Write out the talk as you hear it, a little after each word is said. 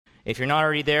If you're not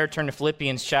already there, turn to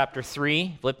Philippians chapter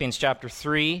 3. Philippians chapter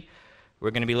 3, we're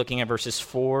going to be looking at verses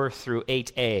 4 through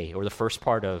 8a, or the first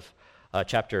part of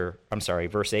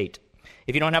verse 8.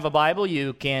 If you don't have a Bible,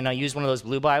 you can use one of those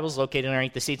blue Bibles located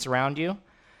underneath the seats around you.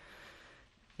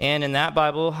 And in that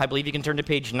Bible, I believe you can turn to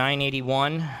page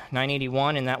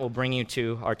 981, and that will bring you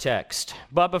to our text.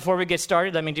 But before we get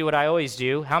started, let me do what I always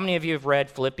do. How many of you have read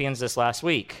Philippians this last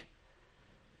week?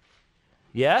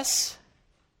 Yes?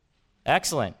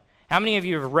 Excellent. How many of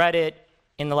you have read it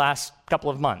in the last couple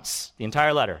of months, the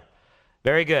entire letter?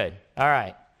 Very good. All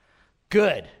right.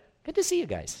 Good. Good to see you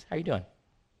guys. How are you doing?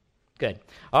 Good.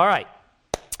 All right.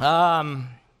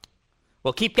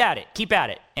 Well, keep at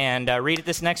it, and read it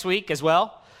this next week as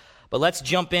well. But let's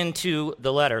jump into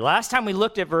the letter. Last time we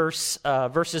looked at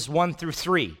verses 1 through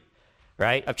 3,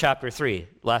 right, of chapter 3.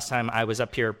 Last time I was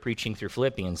up here preaching through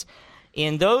Philippians.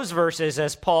 In those verses,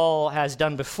 as Paul has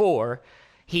done before,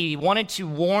 he wanted to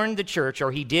warn the church,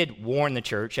 or he did warn the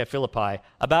church at Philippi,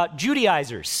 about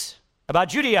Judaizers. About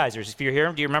Judaizers. If you're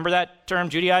here, do you remember that term,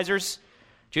 Judaizers?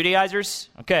 Judaizers?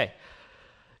 Okay.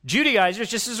 Judaizers,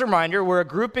 just as a reminder, were a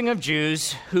grouping of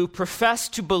Jews who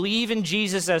professed to believe in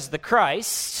Jesus as the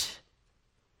Christ,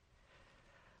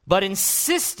 but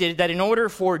insisted that in order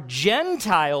for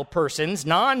Gentile persons,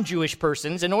 non-Jewish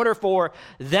persons, in order for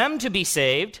them to be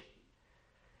saved,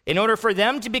 in order for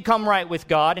them to become right with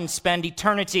God and spend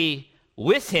eternity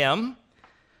with Him,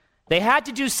 they had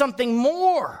to do something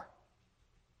more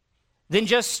than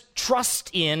just trust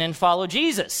in and follow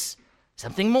Jesus.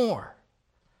 Something more.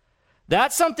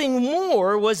 That something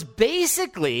more was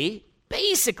basically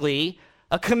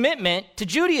a commitment to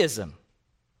Judaism,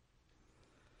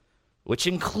 which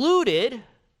included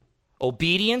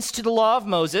obedience to the law of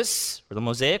Moses, or the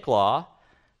Mosaic law,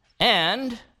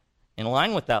 and, in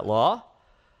line with that law,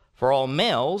 for all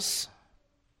males,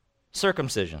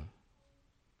 circumcision.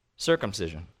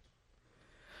 Circumcision.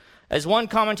 As one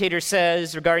commentator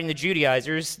says regarding the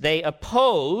Judaizers, they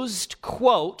opposed,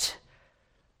 quote,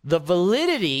 the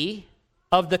validity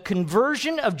of the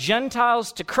conversion of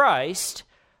Gentiles to Christ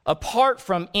apart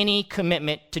from any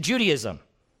commitment to Judaism.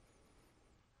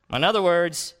 In other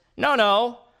words,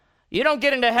 no, you don't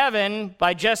get into heaven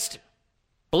by just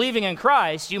believing in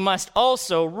Christ. You must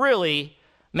also really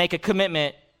make a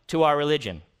commitment to our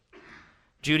religion,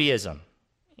 Judaism,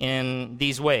 in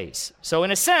these ways. So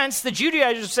in a sense, the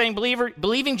Judaizers are saying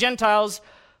believing Gentiles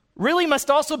really must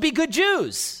also be good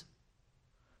Jews.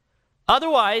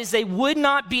 Otherwise, they would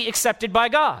not be accepted by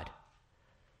God,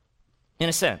 in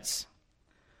a sense.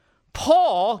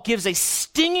 Paul gives a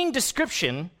stinging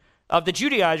description of the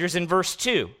Judaizers in verse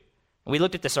 2. We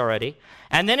looked at this already.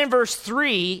 And then in verse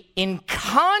 3, in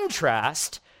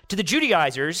contrast to the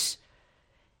Judaizers,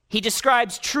 he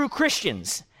describes true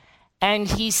Christians. And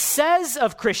he says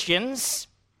of Christians,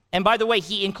 and by the way,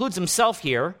 he includes himself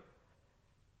here,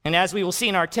 and as we will see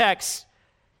in our text,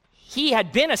 he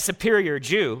had been a superior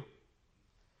Jew,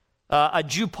 a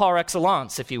Jew par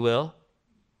excellence, if you will.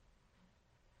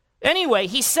 Anyway,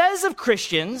 he says of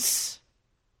Christians,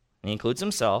 and he includes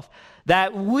himself,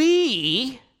 that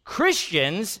we,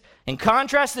 Christians, in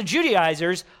contrast to the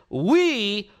Judaizers,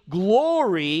 we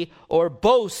glory or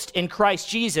boast in Christ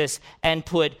Jesus and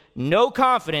put no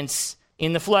confidence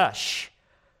in the flesh.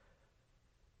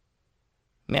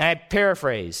 May I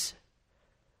paraphrase?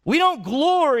 We don't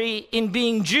glory in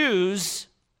being Jews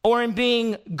or in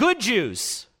being good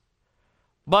Jews,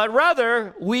 but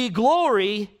rather we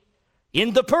glory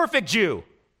in the perfect Jew,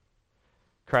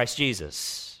 Christ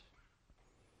Jesus.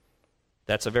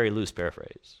 That's a very loose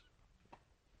paraphrase.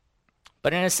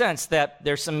 But in a sense, that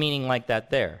there's some meaning like that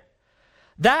there.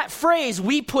 That phrase,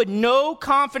 we put no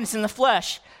confidence in the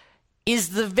flesh, is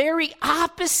the very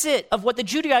opposite of what the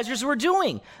Judaizers were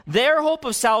doing. Their hope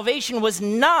of salvation was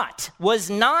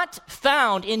not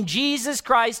found in Jesus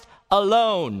Christ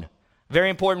alone.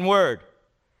 Very important word.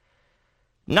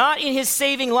 Not in his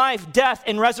saving life, death,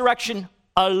 and resurrection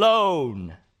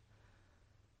alone.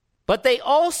 But they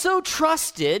also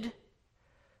trusted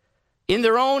in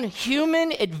their own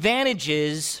human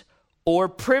advantages or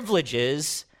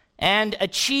privileges and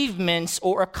achievements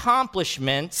or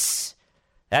accomplishments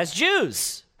as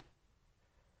Jews.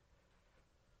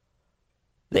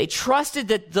 They trusted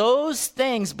that those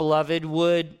things, beloved,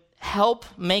 would help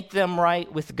make them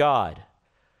right with God.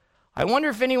 I wonder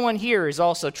if anyone here is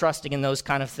also trusting in those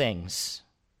kind of things,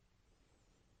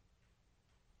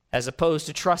 as opposed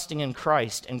to trusting in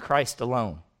Christ and Christ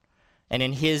alone, and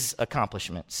in his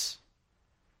accomplishments,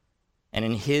 and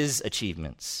in his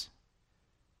achievements.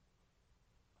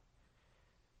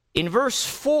 In verse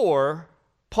 4,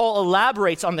 Paul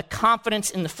elaborates on the confidence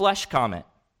in the flesh comment,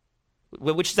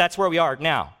 which that's where we are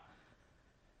now.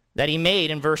 that he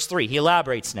made in verse 3. He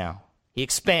elaborates now. He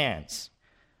expands.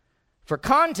 For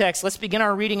context, let's begin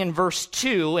our reading in verse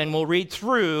 2, and we'll read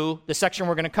through the section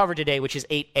we're going to cover today, which is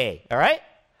 8a. All right?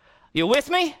 You with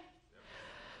me?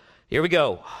 Here we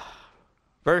go.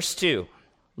 Verse 2.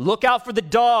 Look out for the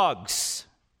dogs.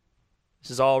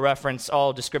 This is all reference,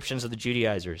 all descriptions of the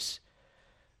Judaizers.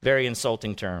 Very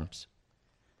insulting terms.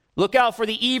 Look out for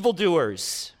the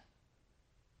evildoers.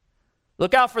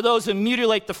 Look out for those who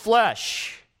mutilate the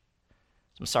flesh.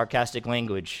 Some sarcastic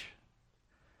language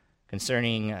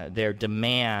concerning their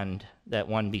demand that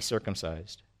one be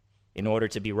circumcised in order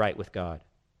to be right with God.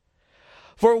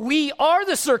 For we are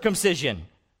the circumcision,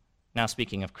 now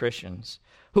speaking of Christians,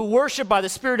 who worship by the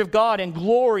Spirit of God and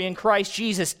glory in Christ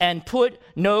Jesus and put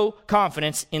no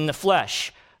confidence in the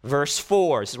flesh. Verse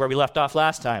 4, this is where we left off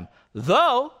last time.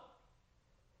 Though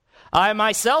I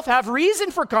myself have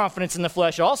reason for confidence in the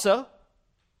flesh also.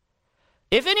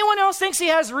 If anyone else thinks he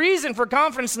has reason for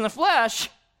confidence in the flesh,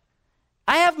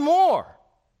 I have more.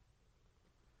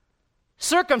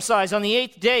 Circumcised on the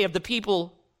 8th day of the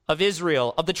people of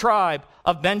Israel, of the tribe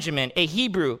of Benjamin, a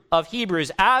Hebrew of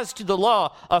Hebrews, as to the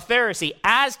law, a Pharisee,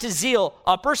 as to zeal,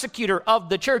 a persecutor of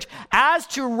the church, as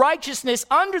to righteousness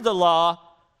under the law,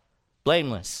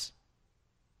 blameless.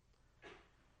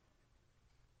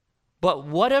 But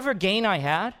whatever gain I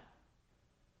had,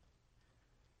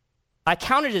 I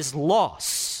counted as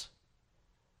loss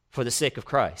for the sake of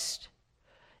Christ.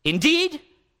 Indeed,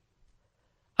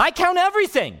 I count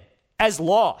everything as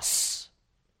loss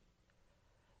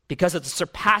because of the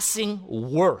surpassing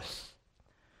worth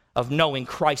of knowing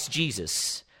Christ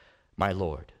Jesus, my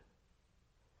Lord.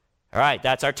 All right,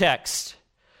 that's our text.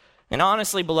 And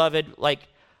honestly, beloved,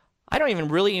 I don't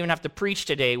even have to preach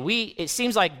today. It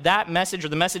seems like that message or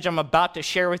the message I'm about to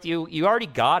share with you, you already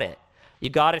got it. You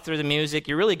got it through the music.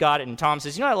 You really got it. And Tom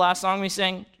says, you know that last song we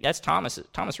sang? That's Thomas.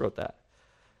 Thomas wrote that.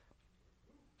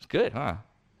 It's good, huh?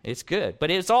 It's good. But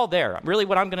it's all there, really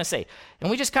what I'm going to say. And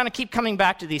we just kind of keep coming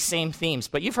back to these same themes.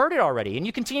 But you've heard it already, and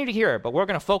you continue to hear it. But we're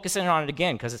going to focus in on it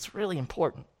again because it's really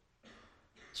important.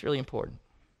 It's really important.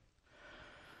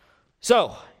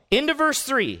 So, into verse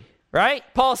 3, right?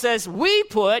 Paul says, we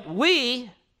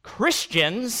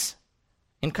Christians,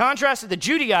 in contrast to the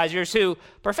Judaizers who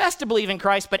profess to believe in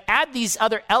Christ but add these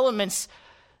other elements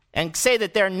and say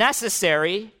that they're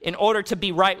necessary in order to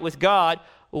be right with God,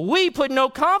 we put no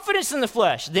confidence in the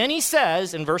flesh. Then he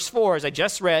says in verse 4, as I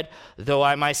just read, though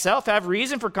I myself have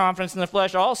reason for confidence in the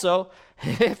flesh also,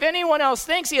 if anyone else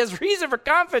thinks he has reason for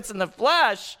confidence in the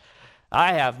flesh,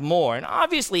 I have more. And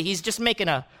obviously he's just making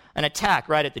an attack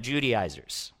right at the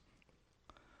Judaizers.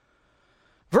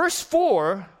 Verse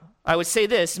 4, I would say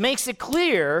this, makes it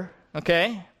clear,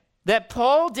 okay, that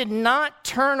Paul did not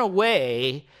turn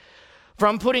away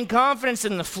from putting confidence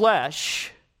in the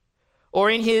flesh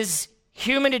or in his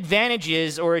human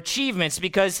advantages or achievements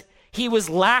because he was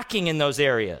lacking in those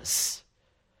areas.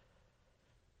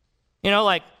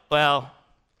 Well,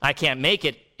 I can't make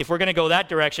it. If we're going to go that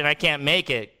direction, I can't make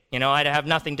it. I'd have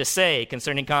nothing to say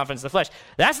concerning confidence in the flesh.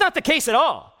 That's not the case at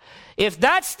all. If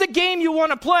that's the game you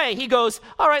want to play, he goes,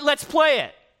 all right, let's play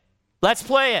it. Let's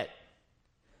play it.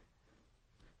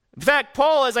 In fact,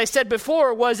 Paul, as I said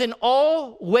before, was in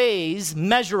all ways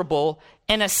measurable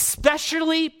and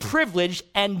especially privileged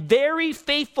and very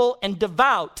faithful and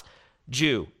devout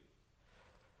Jew,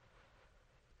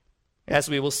 as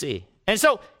we will see. And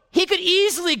so he could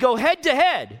easily go head to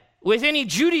head with any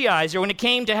Judaizer when it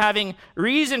came to having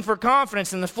reason for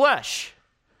confidence in the flesh.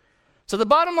 So the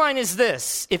bottom line is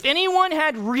this: if anyone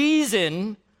had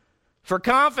reason for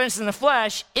confidence in the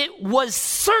flesh, it was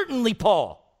certainly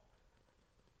Paul.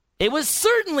 It was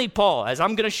certainly Paul, as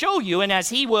I'm going to show you and as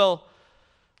he will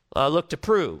look to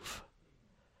prove.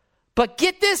 But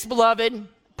get this, beloved,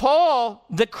 Paul,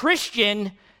 the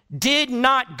Christian, did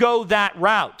not go that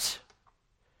route.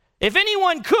 If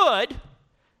anyone could,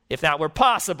 if that were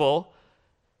possible,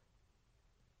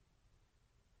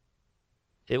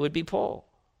 it would be Paul.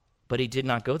 But he did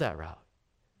not go that route.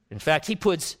 In fact, he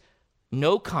puts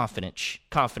no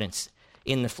confidence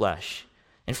in the flesh.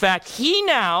 In fact, he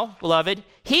now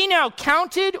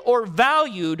counted or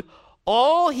valued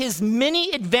all his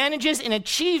many advantages and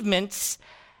achievements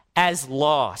as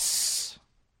loss.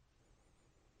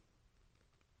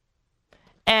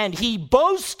 And he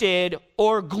boasted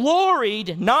or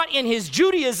gloried not in his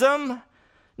Judaism,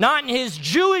 not in his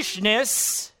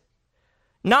Jewishness,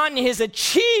 not in his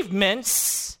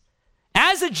achievements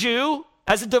as a Jew,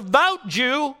 as a devout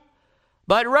Jew,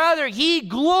 but rather he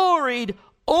gloried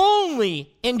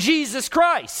only in Jesus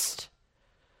Christ.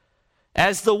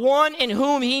 as the one in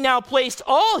whom he now placed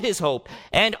all his hope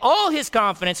and all his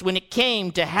confidence when it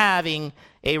came to having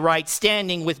a right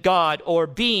standing with God, or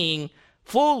being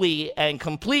fully and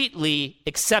completely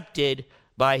accepted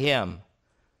by him.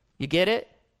 You get it?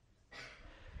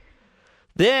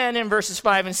 Then in verses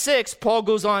 5 and 6, Paul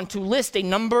goes on to list a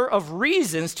number of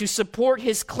reasons to support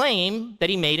his claim that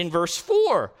he made in verse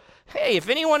 4. Hey, if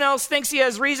anyone else thinks he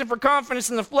has reason for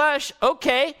confidence in the flesh,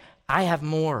 okay, I have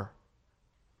more.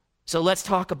 So let's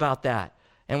talk about that,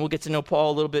 and we'll get to know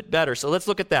Paul a little bit better. So let's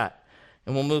look at that,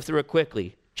 and we'll move through it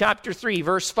quickly. Chapter 3,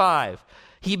 verse 5.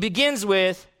 He begins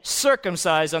with,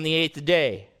 circumcised on the 8th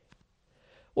day.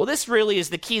 Well, this really is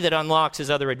the key that unlocks his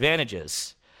other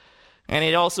advantages. And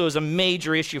it also is a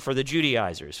major issue for the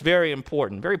Judaizers. Very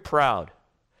important, very proud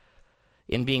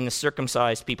in being the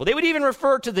circumcised people. They would even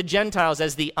refer to the Gentiles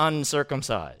as the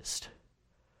uncircumcised.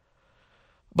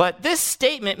 But this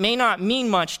statement may not mean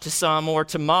much to some or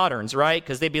to moderns, right?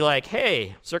 Because they'd be like,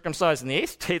 hey, circumcised on the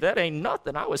 8th day, that ain't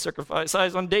nothing. I was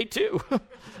circumcised on day 2.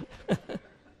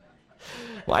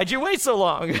 Why'd you wait so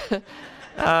long?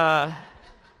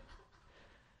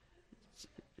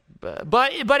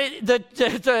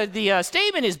 The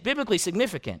statement is biblically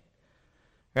significant,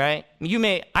 right?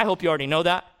 I hope you already know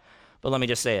that, but let me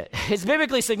just say it. It's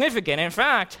biblically significant. In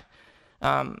fact,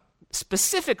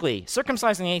 specifically,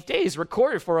 circumcised on the 8th day is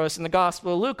recorded for us in the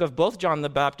Gospel of Luke of both John the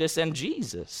Baptist and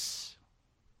Jesus.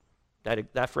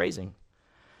 That phrasing.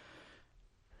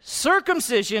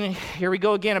 Circumcision, here we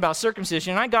go again about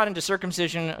circumcision. I got into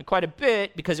circumcision quite a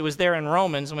bit because it was there in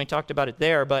Romans and we talked about it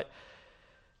there, but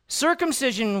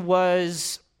circumcision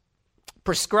was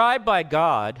prescribed by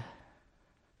God,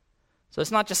 so it's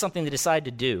not just something they decided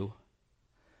to do.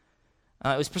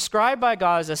 It was prescribed by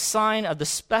God as a sign of the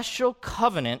special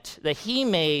covenant that he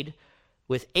made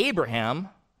with Abraham,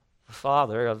 the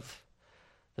father of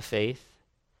the faith,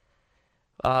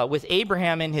 with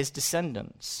Abraham and his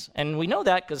descendants. And we know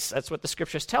that because that's what the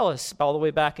scriptures tell us all the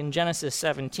way back in Genesis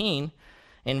 17.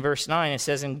 In verse 9, it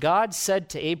says, "And God said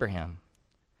to Abraham,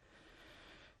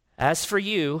 as for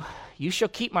you, you shall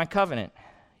keep my covenant,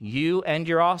 you and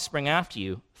your offspring after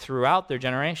you, throughout their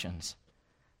generations.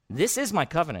 This is my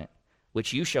covenant,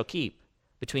 which you shall keep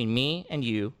between me and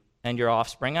you and your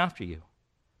offspring after you.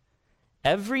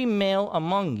 Every male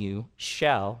among you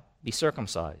shall be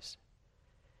circumcised.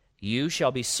 You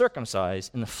shall be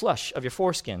circumcised in the flesh of your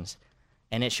foreskins,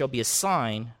 and it shall be a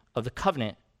sign of the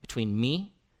covenant between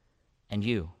me and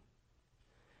you.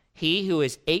 He who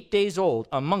is 8 days old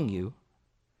among you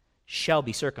shall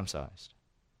be circumcised."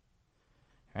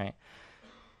 Right?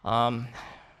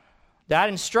 That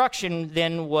instruction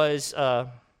then was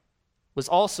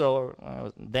also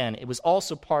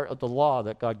part of the law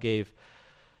that God gave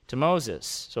to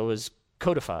Moses. So it was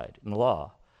codified in the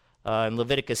law. In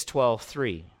Leviticus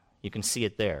 12:3, you can see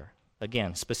it there.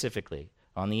 Again, specifically,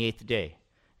 on the 8th day,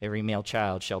 every male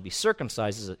child shall be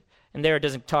circumcised. And there it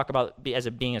doesn't talk about as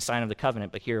it being a sign of the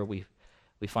covenant, but here we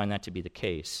find that to be the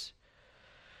case.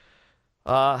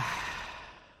 And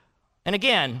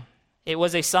again, it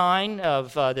was a sign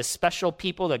of this special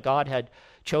people that God had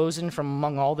chosen from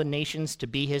among all the nations to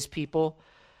be his people,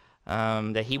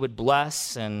 that he would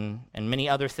bless, and many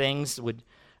other things would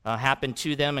happen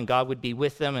to them, and God would be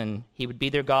with them, and he would be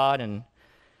their God, and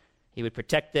he would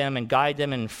protect them and guide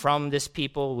them, and from this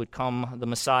people would come the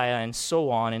Messiah, and so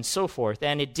on and so forth.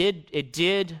 And it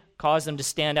did cause them to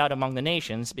stand out among the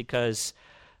nations because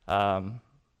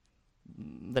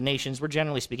the nations were,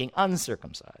 generally speaking,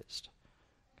 uncircumcised.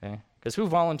 Okay? Because who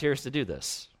volunteers to do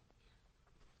this?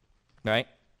 Right?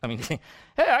 I mean, hey,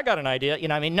 I got an idea.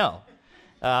 No.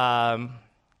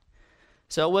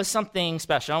 So it was something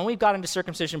special. And we've got into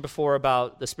circumcision before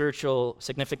about the spiritual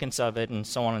significance of it and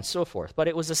so on and so forth. But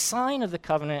it was a sign of the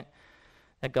covenant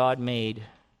that God made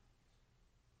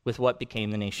with what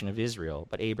became the nation of Israel,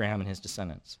 but Abraham and his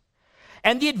descendants.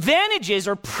 And the advantages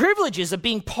or privileges of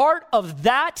being part of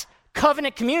that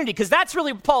covenant community, because that's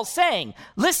really what Paul's saying.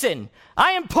 Listen,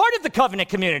 I am part of the covenant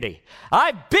community.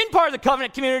 I've been part of the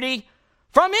covenant community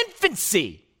from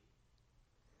infancy.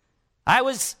 I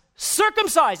was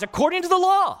circumcised according to the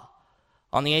law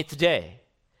on the 8th day.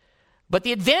 But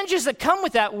the advantages that come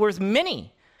with that were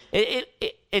many.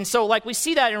 And so like we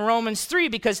see that in Romans 3,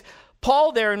 because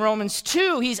Paul there in Romans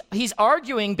 2, he's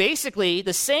arguing basically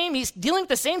the same, he's dealing with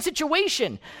the same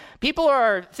situation. People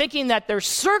are thinking that their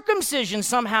circumcision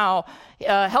somehow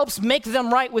helps make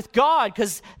them right with God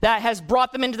because that has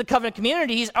brought them into the covenant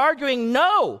community. He's arguing,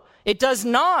 no, it does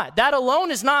not. That alone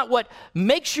is not what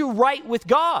makes you right with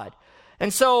God.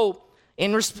 And so,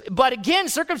 but again,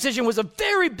 circumcision was a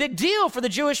very big deal for the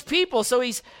Jewish people. So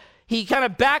he's he kind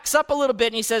of backs up a little bit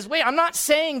and he says, wait, I'm not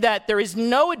saying that there is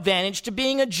no advantage to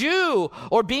being a Jew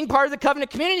or being part of the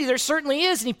covenant community. There certainly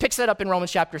is. And he picks that up in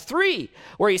Romans chapter 3,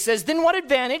 where he says, then what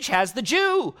advantage has the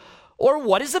Jew? Or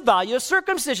what is the value of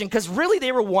circumcision? Because really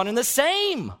they were one and the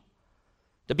same.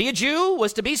 To be a Jew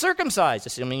was to be circumcised,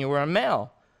 assuming you were a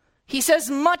male. He says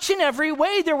much in every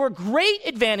way there were great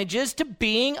advantages to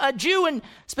being a Jew and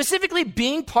specifically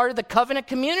being part of the covenant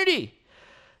community.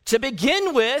 To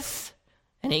begin with,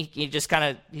 and he just kind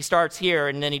of, he starts here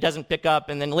and then he doesn't pick up.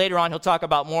 And then later on, he'll talk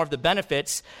about more of the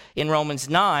benefits in Romans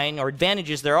 9, or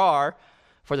advantages there are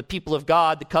for the people of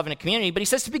God, the covenant community. But he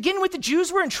says, to begin with, the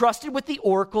Jews were entrusted with the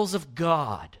oracles of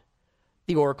God.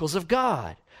 The oracles of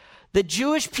God. The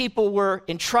Jewish people were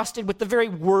entrusted with the very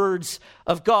words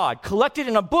of God, collected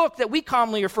in a book that we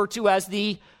commonly refer to as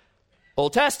the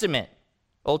Old Testament.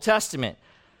 Old Testament.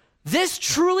 This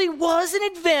truly was an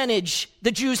advantage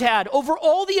the Jews had over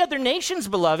all the other nations,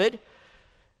 beloved,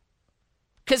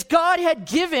 because God had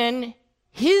given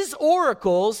his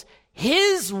oracles,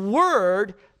 his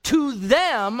word, to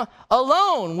them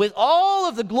alone, with all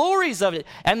of the glories of it,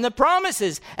 and the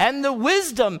promises, and the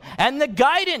wisdom, and the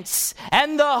guidance,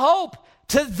 and the hope.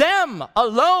 To them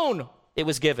alone it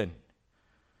was given.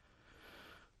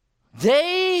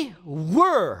 They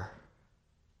were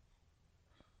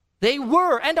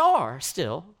and are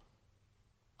still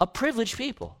a privileged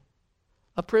people.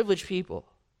 A privileged people.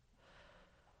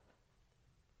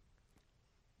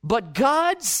 But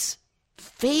God's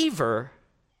favor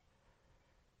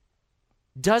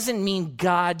doesn't mean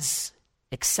God's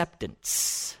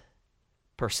acceptance,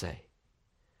 per se.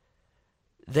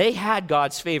 They had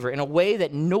God's favor in a way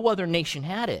that no other nation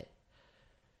had it.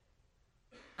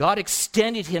 God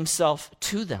extended himself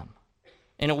to them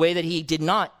in a way that he did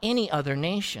not any other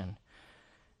nation.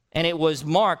 And it was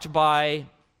marked by,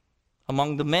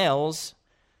 among the males,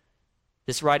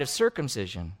 this rite of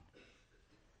circumcision.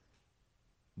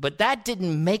 But that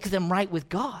didn't make them right with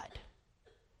God.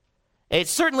 It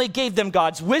certainly gave them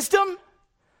God's wisdom.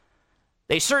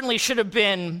 They certainly should have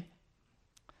been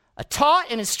taught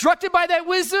and instructed by that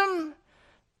wisdom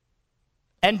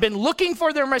and been looking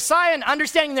for their Messiah and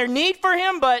understanding their need for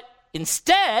him, but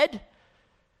instead,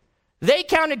 they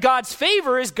counted God's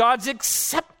favor as God's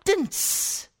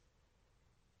acceptance.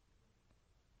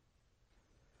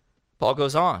 Paul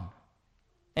goes on.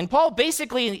 And Paul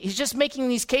basically, he's just making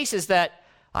these cases that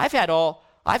I've got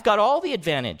all the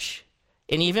advantage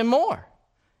and even more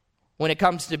when it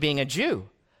comes to being a Jew.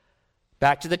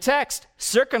 Back to the text.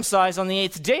 Circumcised on the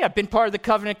 8th day. I've been part of the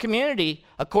covenant community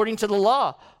according to the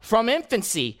law. From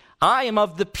infancy, I am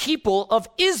of the people of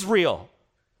Israel.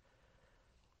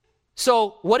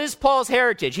 So what is Paul's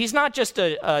heritage? He's not just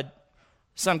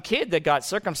some kid that got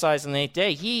circumcised on the 8th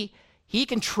day. He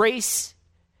can trace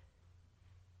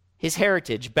his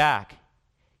heritage back.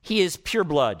 He is pure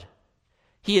blood.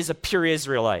 He is a pure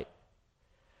Israelite.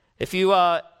 If you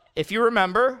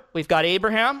remember, we've got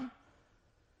Abraham,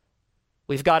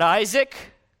 we've got Isaac,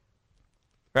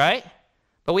 right?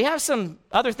 But we have some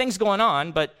other things going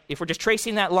on, but if we're just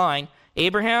tracing that line,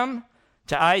 Abraham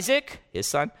to Isaac, his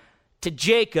son, to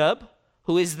Jacob,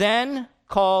 who is then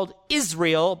called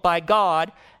Israel by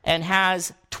God and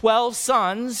has 12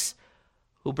 sons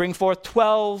who bring forth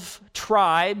 12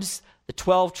 tribes, the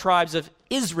 12 tribes of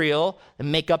Israel,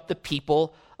 and make up the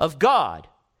people of God.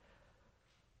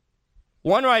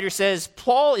 One writer says,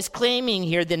 Paul is claiming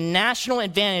here the national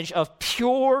advantage of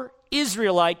pure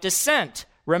Israelite descent.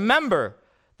 Remember,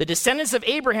 the descendants of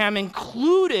Abraham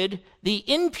included the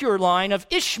impure line of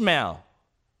Ishmael.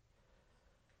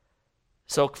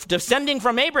 So descending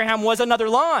from Abraham was another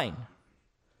line.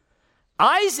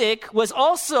 Isaac was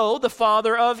also the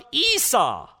father of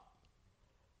Esau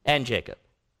and Jacob.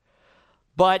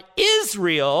 But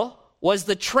Israel was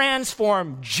the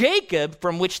transformed Jacob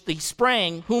from which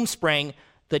whom sprang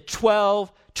the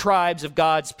 12 tribes of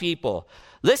God's people.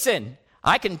 Listen,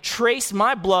 I can trace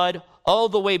my blood all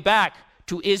the way back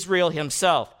to Israel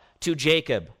himself, to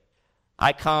Jacob.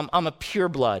 I'm a pure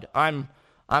blood. I'm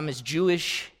as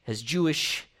Jewish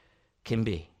can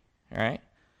be. All right?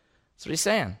 That's what he's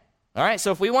saying. All right,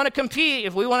 so if we want to compete,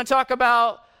 if we want to talk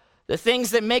about the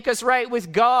things that make us right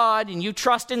with God, and you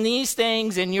trust in these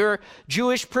things and your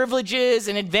Jewish privileges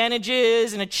and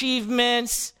advantages and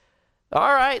achievements,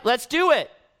 all right, let's do it.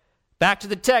 Back to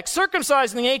the text.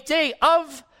 Circumcised on the 8th day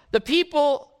of the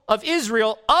people of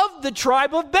Israel of the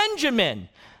tribe of Benjamin.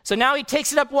 So now he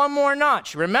takes it up one more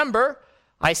notch. Remember,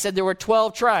 I said there were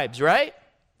 12 tribes, right?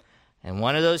 And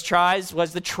one of those tribes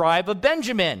was the tribe of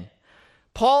Benjamin.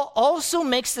 Paul also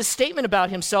makes this statement about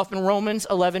himself in Romans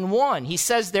 11:1. He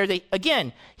says there that,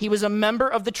 again, he was a member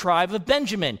of the tribe of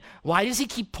Benjamin. Why does he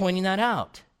keep pointing that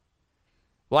out?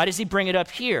 Why does he bring it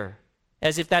up here?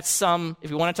 As if that's if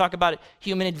you want to talk about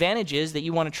human advantages that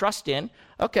you want to trust in,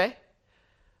 okay.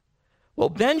 Well,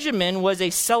 Benjamin was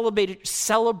a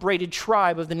celebrated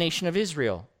tribe of the nation of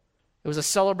Israel. It was a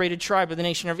celebrated tribe of the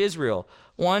nation of Israel.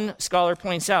 One scholar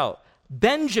points out,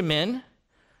 Benjamin,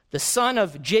 the son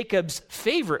of Jacob's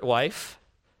favorite wife.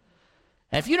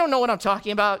 And if you don't know what I'm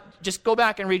talking about, just go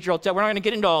back and read your Old Testament. We're not going to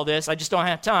get into all this. I just don't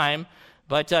have time.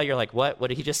 But you're like, what? What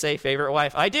did he just say? Favorite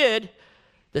wife? I did.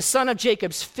 The son of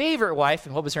Jacob's favorite wife,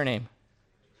 and what was her name?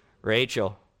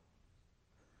 Rachel.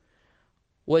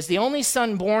 Was the only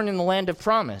son born in the land of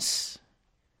promise.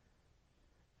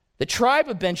 The tribe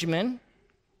of Benjamin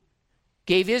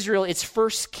gave Israel its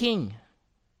first king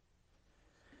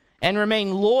and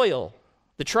remained loyal,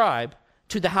 the tribe,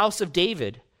 to the house of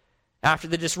David after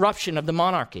the disruption of the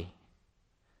monarchy.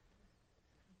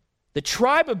 The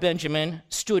tribe of Benjamin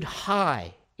stood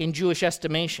high in Jewish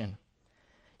estimation.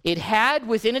 It had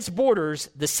within its borders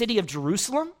the city of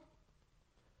Jerusalem,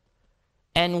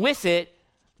 and with it,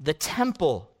 the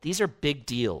temple. These are big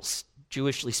deals,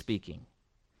 Jewishly speaking.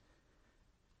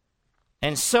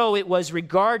 And so it was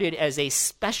regarded as a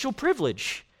special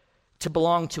privilege to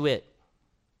belong to it.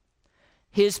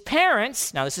 His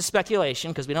parents, now this is speculation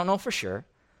because we don't know for sure,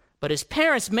 but his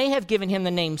parents may have given him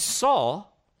the name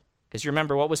Saul, because you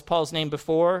remember what was Paul's name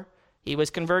before he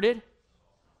was converted?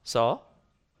 Saul.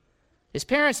 His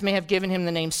parents may have given him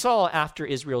the name Saul after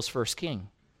Israel's first king.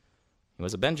 He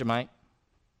was a Benjamite,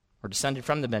 or descended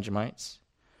from the Benjamites.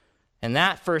 And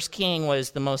that first king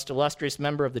was the most illustrious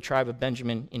member of the tribe of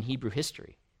Benjamin in Hebrew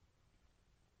history.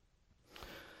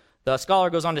 The scholar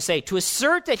goes on to say, to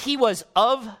assert that he was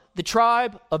of the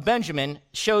tribe of Benjamin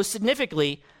shows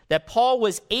significantly that Paul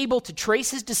was able to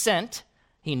trace his descent.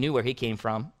 He knew where he came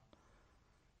from.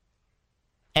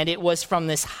 And it was from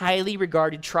this highly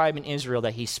regarded tribe in Israel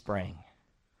that he sprang.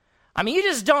 I mean,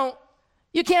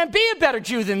 you can't be a better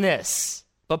Jew than this.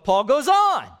 But Paul goes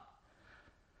on.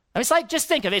 I mean, it's like, just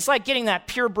think of it. It's like getting that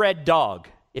purebred dog,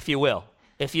 if you will.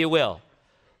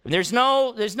 There's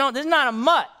not a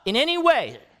mutt in any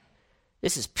way.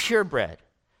 This is purebred.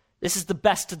 This is the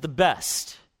best of the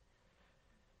best.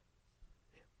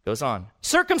 Goes on.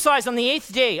 Circumcised on the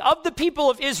 8th day of the people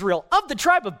of Israel, of the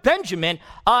tribe of Benjamin,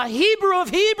 a Hebrew of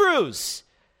Hebrews.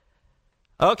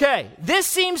 Okay, this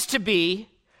seems to be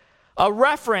a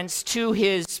reference to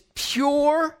his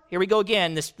pure, here we go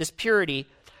again, this purity,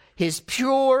 his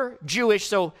pure Jewish,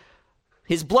 so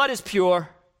his blood is pure,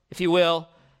 if you will.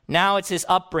 Now it's his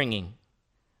upbringing.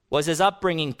 Was his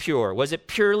upbringing pure? Was it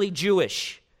purely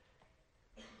Jewish?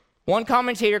 One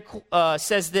commentator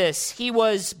says this, he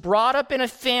was brought up in a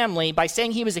family, by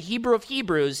saying he was a Hebrew of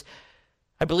Hebrews,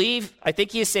 I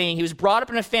think he is saying he was brought up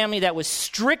in a family that was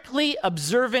strictly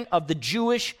observant of the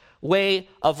Jewish way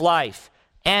of life.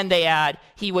 And they add,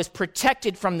 he was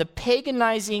protected from the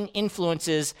paganizing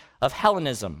influences of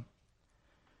Hellenism.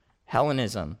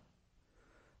 Hellenism.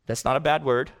 That's not a bad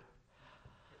word.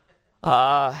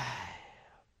 I'll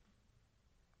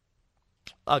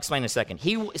explain in a second.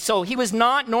 He was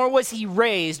not, nor was he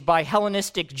raised by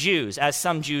Hellenistic Jews, as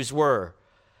some Jews were.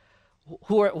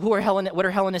 What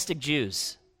are Hellenistic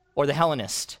Jews? Or the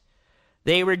Hellenist?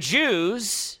 They were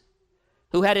Jews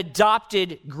who had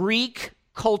adopted Greek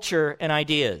culture and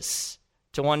ideas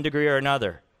to one degree or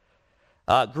another.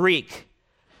 Greek,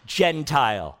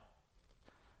 Gentile,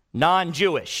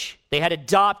 non-Jewish. They had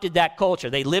adopted that culture.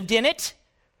 They lived in it.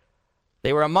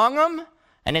 They were among them.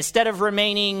 And instead of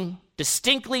remaining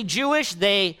distinctly Jewish,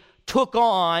 they took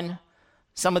on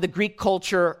some of the Greek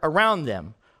culture around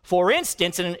them. For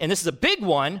instance, and this is a big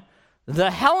one,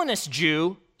 the Hellenist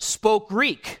Jew spoke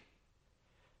Greek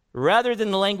rather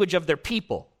than the language of their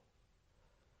people.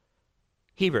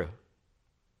 Hebrew.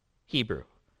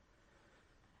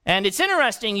 And it's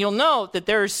interesting, you'll note that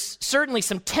there's certainly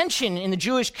some tension in the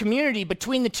Jewish community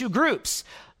between the two groups.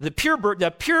 The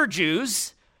pure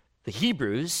Jews, the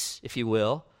Hebrews, if you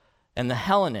will, and the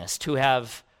Hellenists who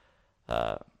have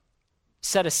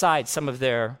set aside some of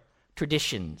their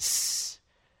traditions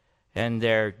and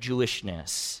their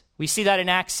Jewishness. We see that in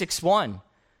Acts 6:1.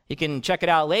 You can check it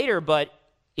out later, but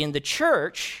in the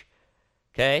church,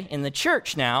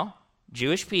 now,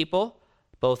 Jewish people,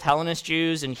 both Hellenist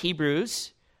Jews and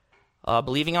Hebrews,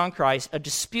 believing on Christ, a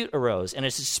dispute arose. And a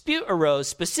dispute arose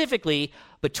specifically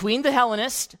between the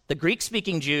Hellenists, the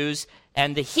Greek-speaking Jews,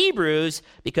 and the Hebrews,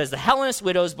 because the Hellenist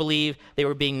widows believed they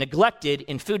were being neglected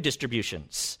in food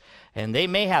distributions. And they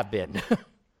may have been.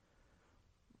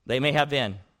 They may have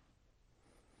been.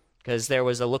 because there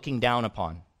was a looking down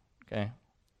upon. Okay?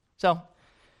 So,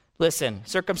 listen,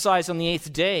 circumcised on the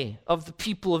 8th day, of the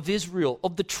people of Israel,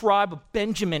 of the tribe of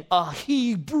Benjamin, a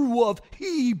Hebrew of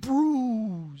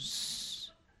Hebrews.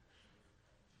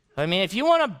 I mean, if you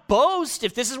want to boast,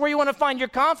 if this is where you want to find your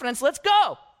confidence, let's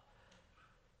go.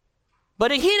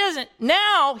 But he doesn't,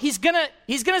 now he's gonna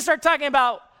start talking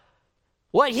about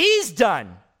what he's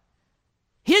done,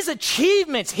 his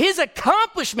achievements, his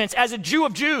accomplishments as a Jew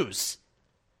of Jews.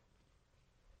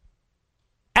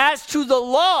 As to the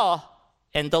law,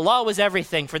 and the law was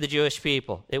everything for the Jewish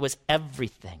people. It was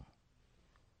everything.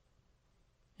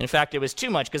 In fact, it was too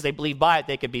much, because they believed by it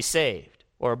they could be saved,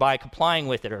 or by complying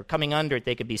with it or coming under it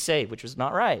they could be saved, which was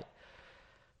not right.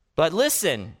 But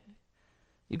listen,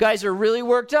 you guys are really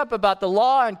worked up about the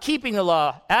law and keeping the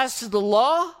law. As to the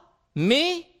law,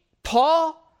 me,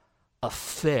 Paul, a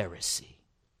Pharisee.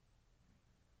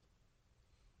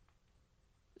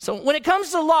 So when it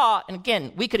comes to the law, and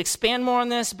again, we could expand more on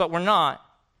this, but we're not.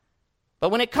 But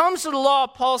when it comes to the law,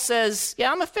 Paul says,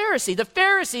 yeah, I'm a Pharisee. The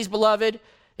Pharisees, beloved,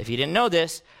 if you didn't know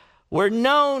this, were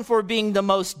known for being the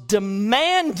most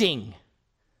demanding,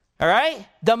 all right?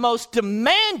 The most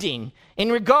demanding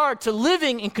in regard to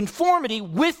living in conformity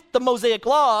with the Mosaic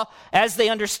law as they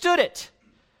understood it.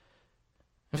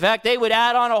 In fact, they would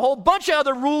add on a whole bunch of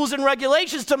other rules and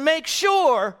regulations to make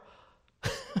sure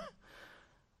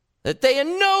that they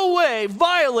in no way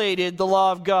violated the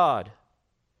law of God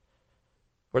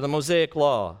or the Mosaic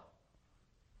law.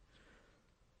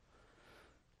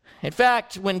 In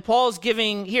fact, when Paul's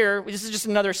giving here, this is just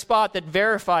another spot that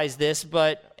verifies this,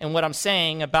 and what I'm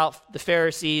saying about the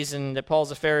Pharisees and that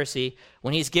Paul's a Pharisee,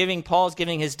 when Paul's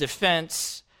giving his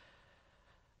defense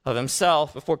of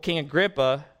himself before King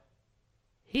Agrippa,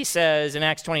 he says in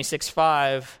Acts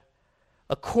 26:5,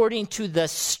 according to the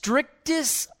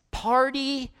strictest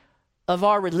party of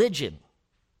our religion,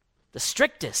 the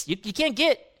strictest. You can't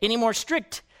get any more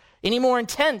strict, any more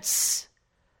intense,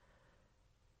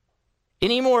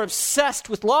 any more obsessed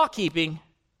with law keeping.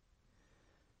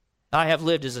 I have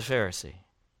lived as a Pharisee.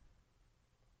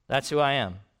 That's who I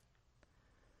am.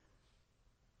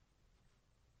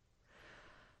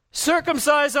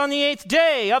 Circumcised on the 8th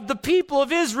day, of the people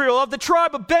of Israel, of the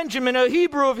tribe of Benjamin, a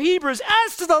Hebrew of Hebrews,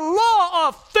 as to the law,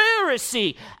 a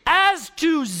Pharisee, as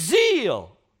to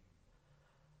zeal.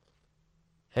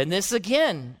 And this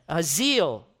again, a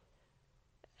zeal.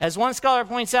 As one scholar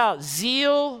points out,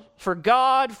 zeal for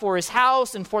God, for his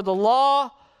house, and for the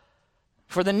law,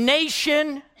 for the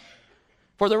nation,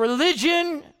 for the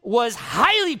religion, was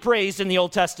highly praised in the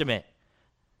Old Testament.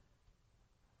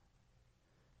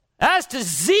 As to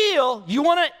zeal, you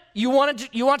want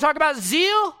to talk about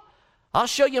zeal? I'll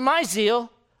show you my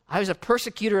zeal. I was a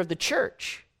persecutor of the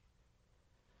church.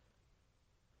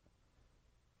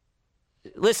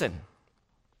 Listen.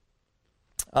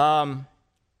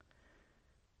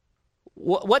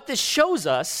 What this shows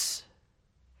us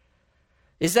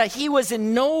is that he was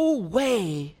in no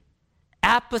way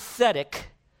apathetic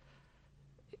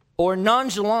or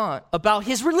nonchalant about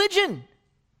his religion.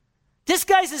 This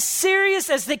guy's as serious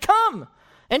as they come.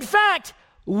 In fact,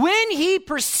 when he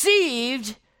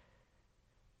perceived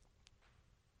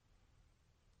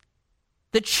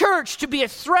the church to be a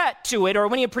threat to it, or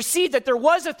when he perceived that there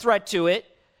was a threat to it,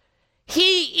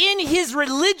 he, in his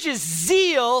religious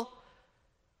zeal,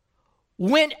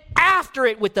 went after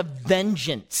it with a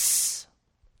vengeance.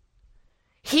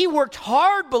 He worked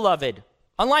hard, beloved,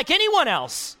 unlike anyone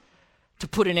else, to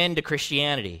put an end to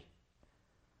Christianity.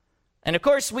 And of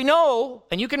course, we know,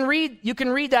 and you can read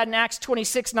that in Acts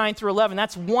 26, 9 through 11.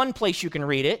 That's one place you can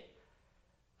read it,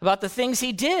 about the things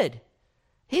he did.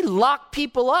 He locked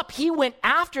people up. He went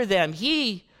after them.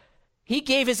 He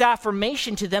gave his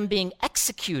affirmation to them being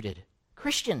executed.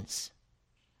 Christians.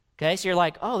 Okay, so you're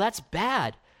like, oh, that's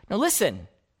bad. Now listen,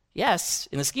 yes,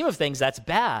 in the scheme of things, that's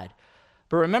bad.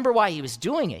 But remember why he was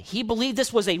doing it. He believed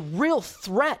this was a real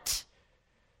threat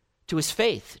to his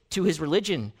faith, to his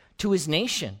religion, to his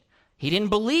nation. He didn't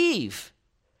believe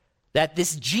that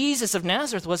this Jesus of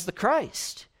Nazareth was the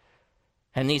Christ.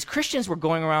 And these Christians were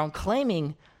going around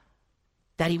claiming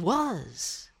that he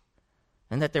was,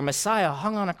 and that their Messiah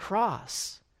hung on a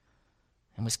cross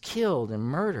and was killed and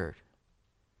murdered.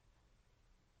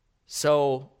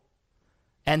 So,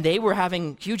 and they were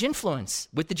having huge influence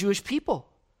with the Jewish people.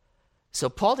 So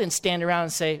Paul didn't stand around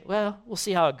and say, well, we'll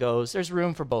see how it goes. There's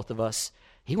room for both of us.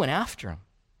 He went after him.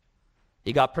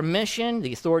 He got permission.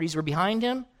 The authorities were behind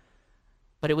him.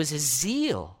 But it was his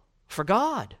zeal for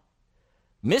God.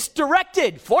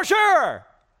 Misdirected, for sure.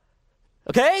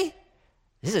 Okay?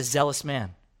 This is a zealous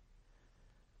man.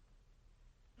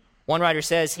 One writer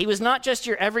says, he was not just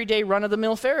your everyday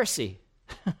run-of-the-mill Pharisee.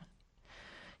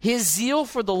 His zeal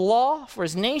for the law, for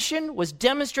his nation, was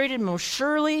demonstrated most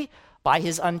surely by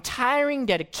his untiring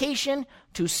dedication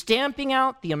to stamping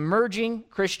out the emerging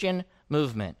Christian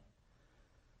movement.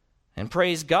 And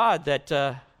praise God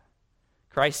that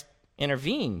Christ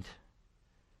intervened,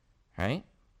 right?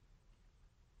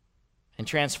 And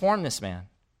transformed this man,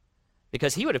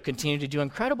 because he would have continued to do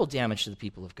incredible damage to the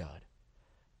people of God.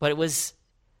 But it was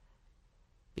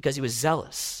because he was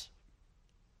zealous.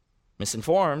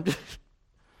 Misinformed,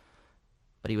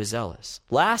 but he was zealous.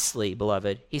 Lastly,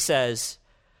 beloved, he says,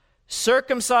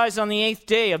 circumcised on the 8th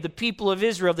day of the people of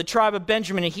Israel, of the tribe of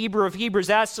Benjamin, a Hebrew of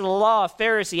Hebrews, as to the law, a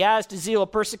Pharisee, as to zeal, a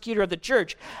persecutor of the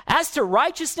church, as to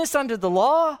righteousness under the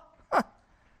law,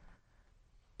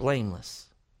 blameless.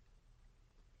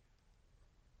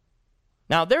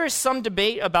 Now, there is some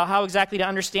debate about how exactly to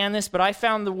understand this, but I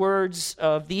found the words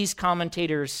of these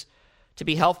commentators to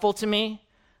be helpful to me.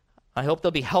 I hope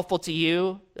they'll be helpful to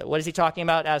you. What is he talking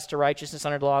about? As to righteousness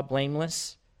under the law,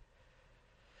 blameless.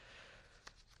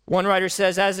 One writer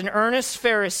says, as an earnest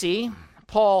Pharisee,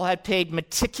 Paul had paid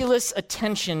meticulous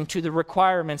attention to the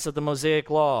requirements of the Mosaic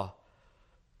law.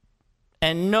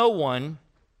 And no one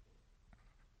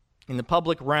in the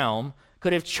public realm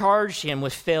could have charged him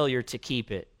with failure to keep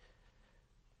it.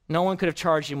 No one could have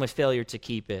charged him with failure to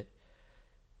keep it.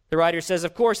 The writer says,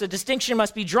 of course, a distinction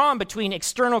must be drawn between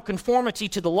external conformity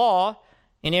to the law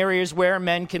in areas where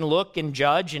men can look and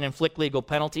judge and inflict legal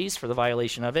penalties for the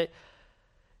violation of it,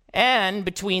 and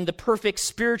between the perfect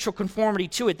spiritual conformity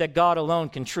to it that God alone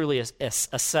can truly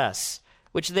assess,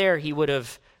 which there he would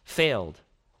have failed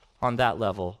on that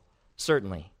level,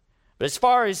 certainly. But as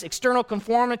far as external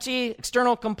conformity,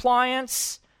 external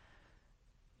compliance,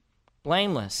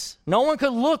 blameless. No one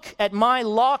could look at my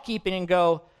law keeping and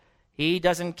go, he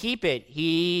doesn't keep it.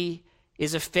 He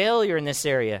is a failure in this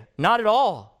area. Not at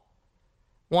all.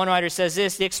 One writer says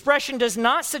this, the expression does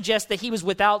not suggest that he was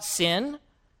without sin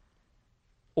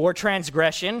or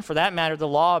transgression. For that matter, the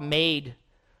law made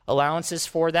allowances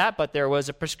for that, but there was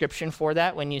a prescription for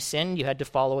that. When you sinned, you had to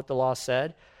follow what the law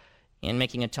said in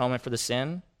making atonement for the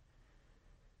sin.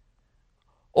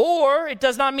 Or it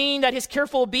does not mean that his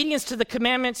careful obedience to the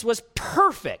commandments was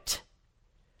perfect.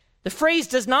 The phrase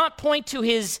does not point to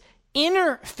his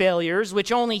inner failures,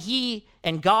 which only he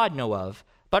and God know of,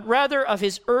 but rather of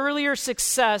his earlier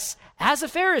success as a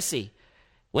Pharisee,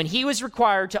 when he was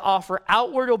required to offer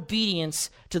outward obedience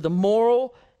to the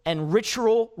moral and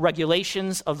ritual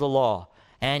regulations of the law.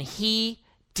 And he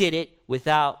did it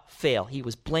without fail. He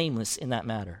was blameless in that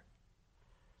matter.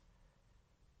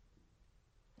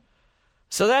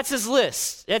 So that's his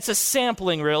list. It's a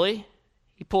sampling, really.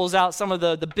 He pulls out some of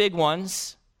the big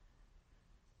ones.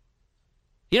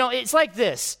 You know, it's like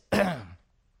this.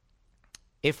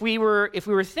 If we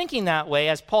were thinking that way,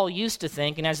 as Paul used to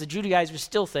think, and as the Judaizers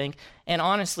still think, and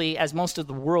honestly, as most of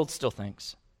the world still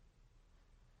thinks,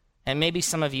 and maybe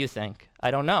some of you think,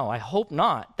 I don't know, I hope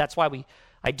not. That's why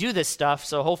I do this stuff,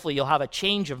 so hopefully you'll have a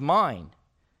change of mind,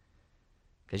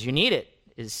 because you need it.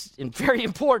 It's very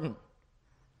important.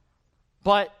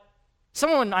 But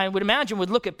someone, I would imagine, would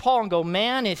look at Paul and go,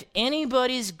 man, if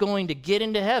anybody's going to get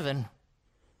into heaven,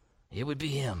 it would be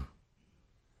him.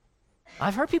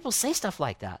 I've heard people say stuff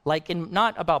like that,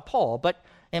 not about Paul, but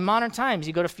in modern times,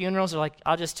 you go to funerals, they're like,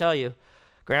 I'll just tell you,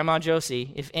 Grandma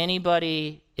Josie, if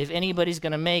anybody's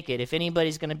going to make it, if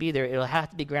anybody's going to be there, it'll have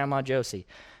to be Grandma Josie.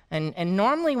 And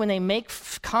normally when they make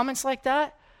comments like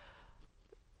that,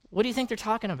 what do you think they're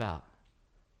talking about?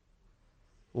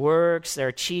 Works, their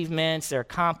achievements, their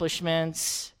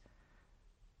accomplishments.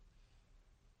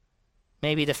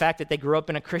 Maybe the fact that they grew up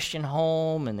in a Christian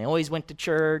home and they always went to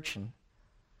church and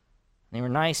they were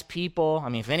nice people. I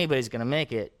mean, if anybody's going to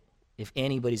make it.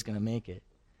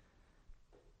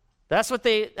 That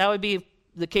would be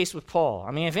the case with Paul.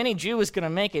 I mean, if any Jew was going to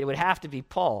make it would have to be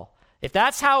Paul. If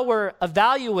that's how we're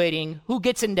evaluating who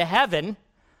gets into heaven,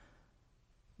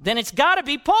 then it's got to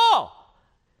be Paul.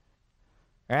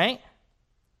 Right?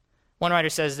 One writer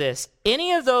says this,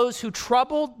 any of those who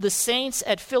troubled the saints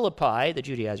at Philippi, the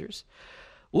Judaizers,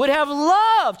 would have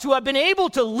loved to have been able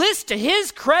to list to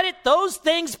his credit those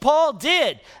things Paul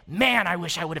did. Man, I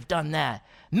wish I would have done that.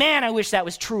 Man, I wish that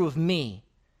was true of me.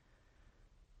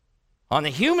 On the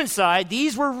human side,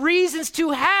 these were reasons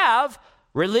to have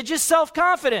religious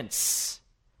self-confidence.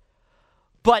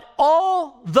 But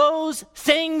all those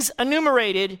things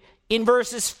enumerated in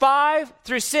verses 5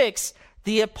 through 6,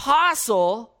 the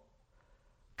apostle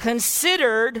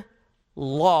considered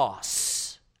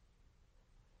loss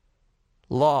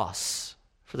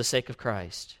for the sake of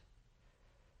Christ,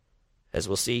 as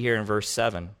we'll see here in verse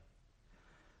 7.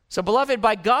 So, beloved,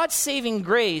 by God's saving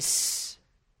grace,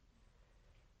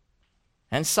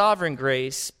 and sovereign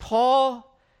grace,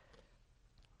 Paul,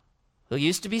 who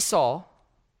used to be Saul,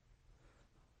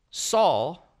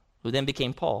 who then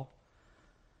became Paul,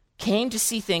 came to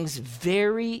see things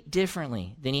very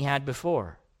differently than he had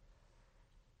before.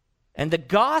 And the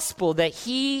gospel that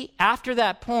he, after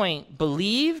that point,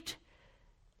 believed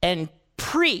and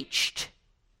preached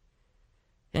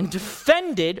and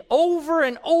defended over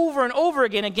and over and over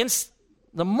again against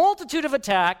the multitude of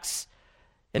attacks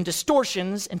and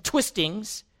distortions and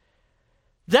twistings,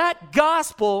 that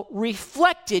gospel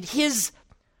reflected his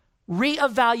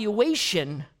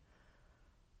reevaluation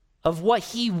of what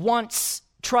he once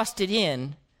trusted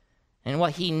in and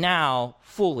what he now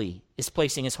fully is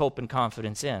placing his hope and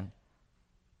confidence in.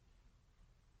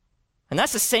 And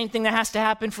that's the same thing that has to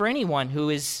happen for anyone who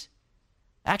is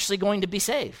actually going to be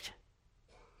saved.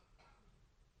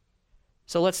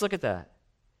 So let's look at that.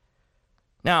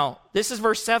 Now, this is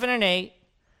verse 7 and 8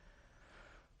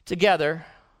 together.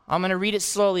 I'm going to read it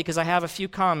slowly because I have a few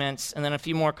comments and then a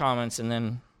few more comments, and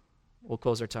then we'll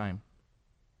close our time.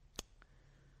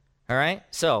 All right?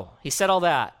 So, he said all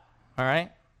that. All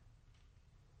right?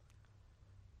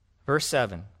 Verse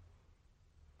 7.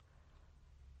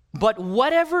 But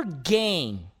whatever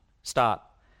gain,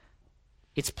 stop.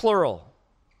 It's plural.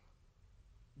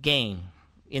 Gain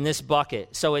in this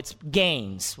bucket. So it's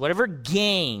gains. Whatever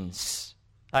gains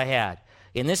I had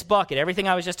in this bucket, everything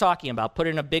I was just talking about, put it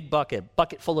in a big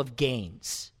bucket full of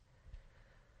gains.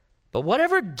 But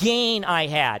whatever gain I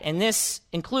had, and this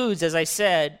includes, as I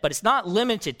said, but it's not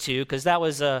limited to, because that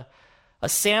was a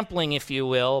sampling, if you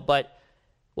will, but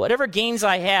whatever gains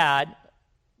I had,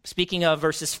 speaking of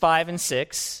verses 5 and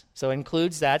 6, so it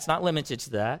includes that, it's not limited to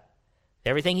that.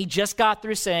 Everything he just got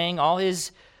through saying, all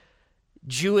his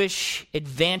Jewish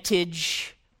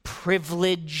advantage,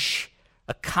 privilege,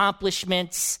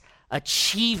 accomplishments,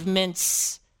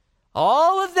 achievements,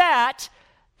 all of that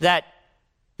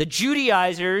the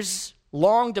Judaizers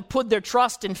longed to put their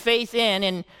trust and faith in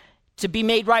and to be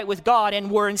made right with God, and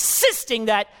were insisting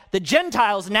that the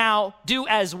Gentiles now do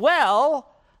as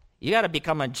well. You got to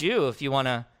become a Jew if you want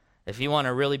to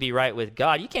really be right with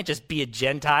God. You can't just be a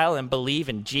Gentile and believe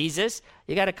in Jesus.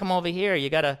 You got to come over here. You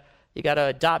got to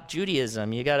adopt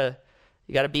Judaism. You got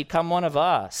to become one of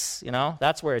us. You know,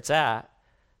 that's where it's at.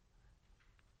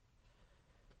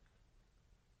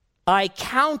 I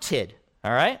counted,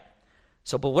 all right?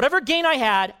 So, but whatever gain I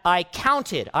had, I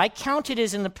counted. I counted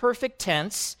is in the perfect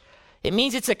tense. It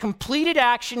means it's a completed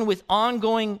action with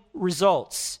ongoing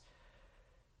results.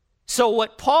 So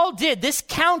what Paul did, this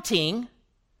counting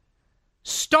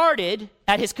started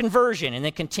at his conversion and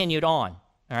then continued on,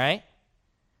 all right?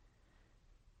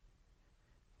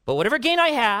 But whatever gain I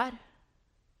had,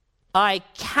 I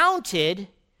counted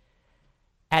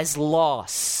as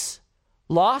loss.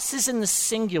 Loss is in the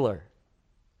singular.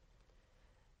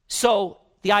 So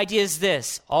the idea is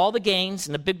this: all the gains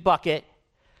in the big bucket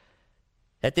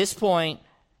at this point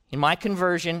in my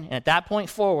conversion, and at that point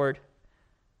forward,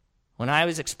 when I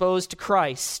was exposed to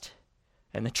Christ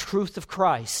and the truth of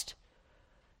Christ,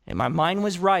 and my mind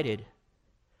was righted,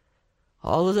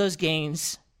 all of those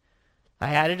gains,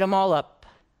 I added them all up,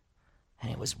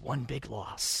 and it was one big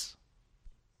loss.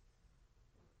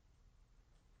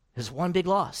 It was one big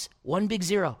loss, one big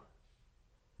zero,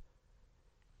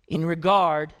 in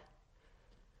regard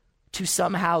to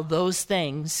somehow those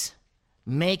things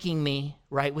making me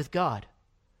right with God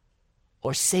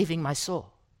or saving my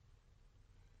soul.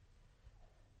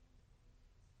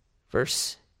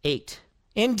 Verse 8.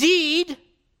 Indeed,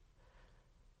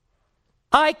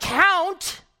 I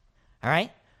count, all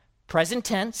right, present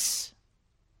tense,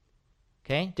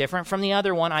 okay, different from the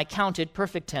other one, I counted,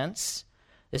 perfect tense.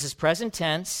 This is present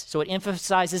tense, so it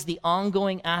emphasizes the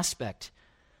ongoing aspect.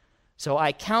 So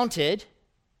I counted,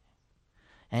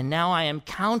 and now I am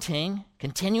counting,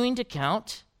 continuing to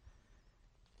count,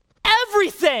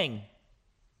 everything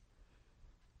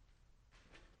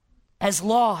as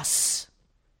loss.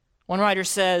 One writer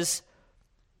says,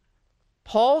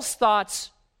 Paul's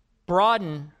thoughts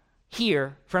broaden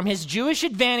here from his Jewish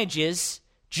advantages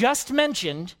just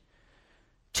mentioned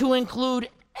to include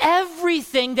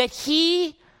everything that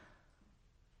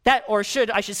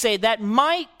that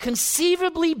might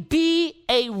conceivably be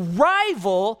a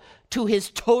rival to his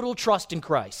total trust in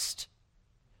Christ.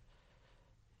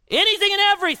 Anything and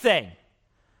everything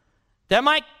that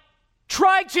might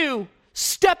try to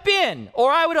step in,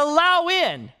 or I would allow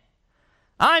in,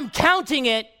 I'm counting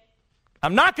it.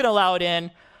 I'm not going to allow it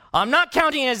in. I'm not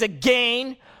counting it as a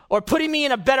gain or putting me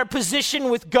in a better position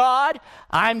with God.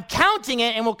 I'm counting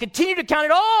it and will continue to count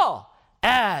it all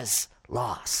as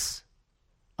loss,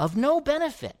 of no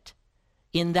benefit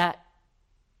in that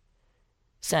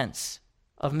sense.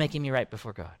 of making me right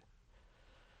before God.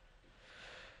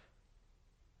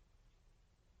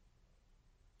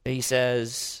 He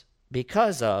says,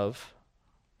 because of,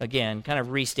 again, kind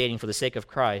of restating for the sake of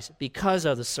Christ, because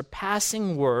of the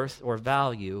surpassing worth or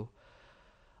value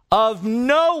of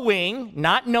knowing,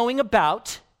 not knowing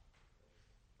about,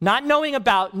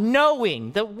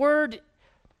 knowing. The word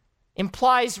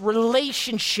implies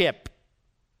relationship,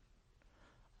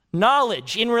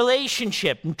 knowledge in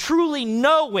relationship, truly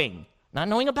knowing, not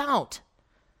knowing about,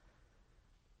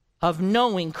 of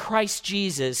knowing Christ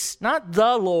Jesus, not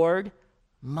the Lord,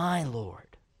 my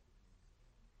Lord.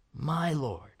 My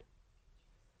Lord.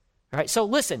 All right, so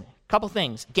listen, a couple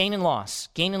things. Gain and loss.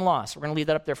 Gain and loss. We're going to leave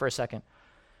that up there for a second.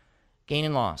 Gain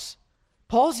and loss.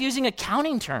 Paul's using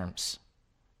accounting terms.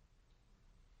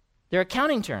 They're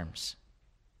accounting terms.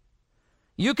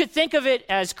 You could think of it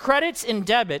as credits and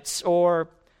debits, or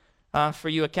for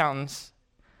you accountants,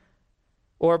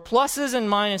 or pluses and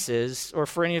minuses, or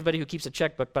for anybody who keeps a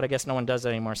checkbook, but I guess no one does that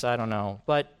anymore, so I don't know.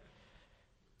 But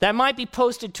that might be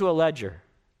posted to a ledger.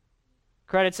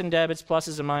 Credits and debits,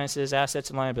 pluses and minuses, assets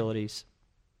and liabilities.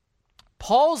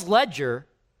 Paul's ledger,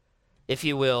 if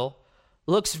you will,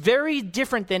 looks very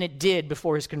different than it did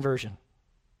before his conversion.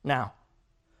 Now,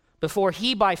 before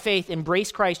he, by faith,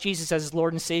 embraced Christ Jesus as his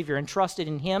Lord and Savior and trusted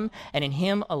in him and in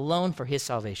him alone for his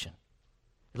salvation.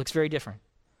 It looks very different.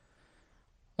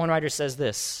 One writer says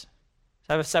this.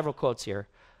 I have several quotes here.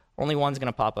 Only one's going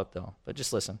to pop up, though, but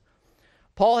just listen.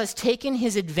 Paul has taken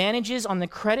his advantages on the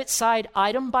credit side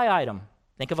item by item.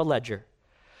 Think of a ledger.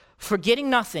 Forgetting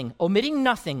nothing, omitting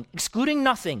nothing, excluding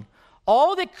nothing.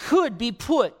 All that could be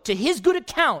put to his good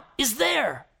account is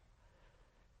there.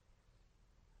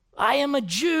 I am a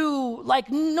Jew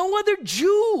like no other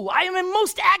Jew. I am a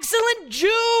most excellent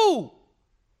Jew.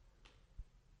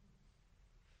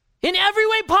 In every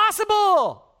way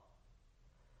possible.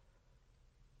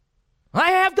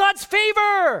 I have God's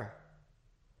favor.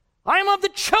 I am of the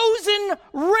chosen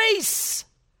race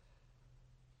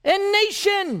and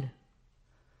nation.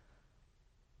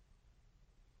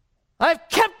 I've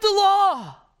kept the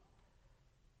law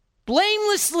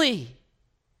blamelessly.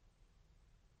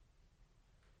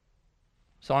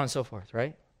 So on and so forth,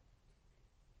 right?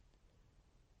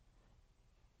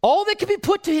 All that can be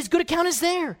put to his good account is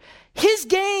there. His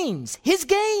gains,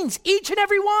 each and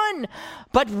every one.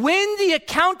 But when the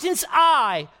accountant's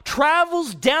eye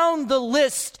travels down the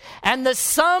list and the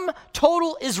sum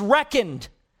total is reckoned,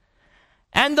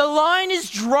 and the line is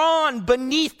drawn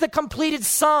beneath the completed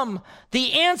sum,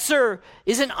 the answer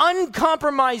is an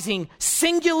uncompromising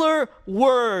singular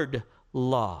word: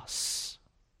 loss.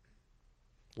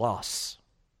 Loss.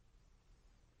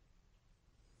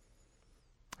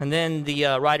 And then the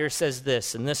writer says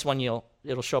this, and this one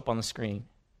it'll show up on the screen.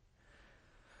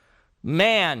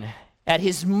 Man, at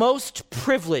his most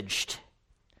privileged,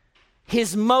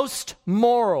 his most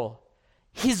moral,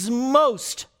 his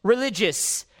most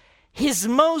religious, his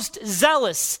most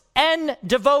zealous and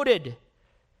devoted,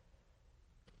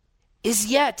 is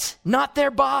yet not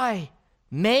thereby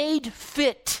made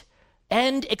fit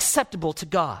and acceptable to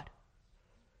God.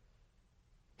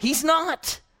 He's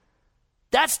not.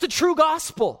 That's the true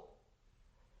gospel.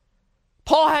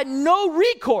 Paul had no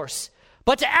recourse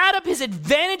but to add up his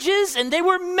advantages, and they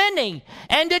were many,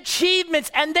 and achievements,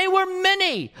 and they were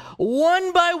many,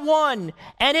 one by one,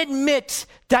 and admit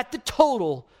that the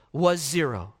total was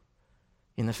zero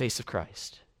in the face of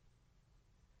Christ.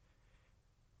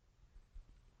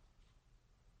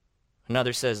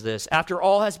 Another says this: after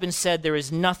all has been said, there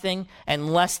is nothing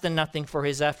and less than nothing for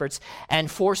his efforts,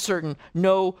 and for certain,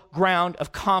 no ground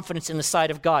of confidence in the sight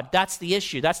of God. That's the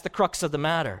issue. That's the crux of the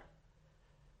matter.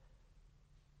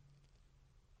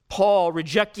 Paul,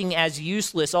 rejecting as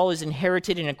useless all his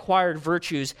inherited and acquired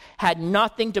virtues, had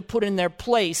nothing to put in their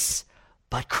place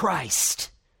but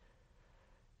Christ.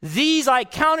 These I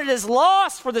counted as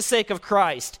loss for the sake of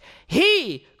Christ.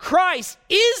 He, Christ,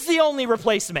 is the only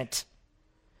replacement.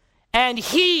 And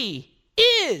he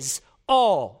is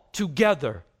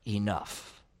altogether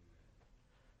enough.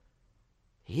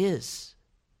 He is.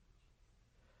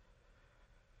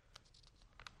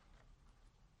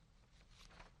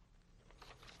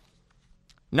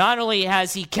 Not only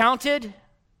has he counted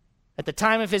at the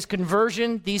time of his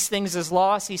conversion these things as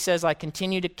loss, he says, I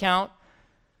continue to count.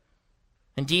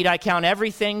 Indeed, I count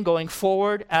everything going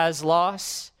forward as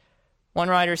loss. One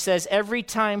writer says, every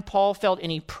time Paul felt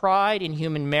any pride in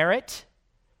human merit,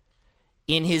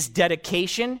 in his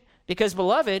dedication, because,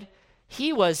 beloved,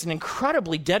 he was an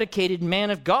incredibly dedicated man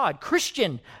of God,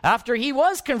 Christian, after he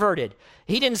was converted.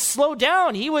 He didn't slow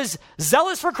down. He was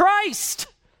zealous for Christ,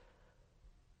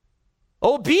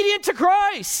 obedient to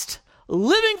Christ,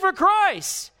 living for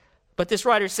Christ. But this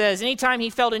writer says, anytime he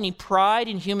felt any pride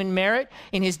in human merit,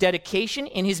 in his dedication,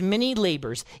 in his many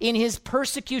labors, in his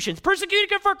persecutions,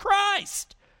 persecuted for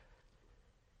Christ,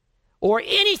 or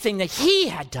anything that he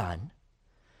had done,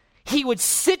 he would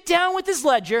sit down with his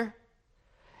ledger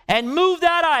and move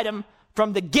that item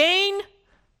from the gain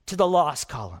to the loss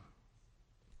column.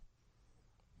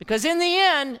 Because in the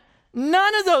end,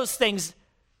 none of those things,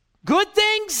 good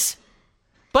things,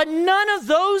 but none of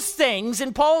those things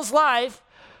in Paul's life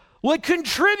would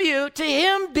contribute to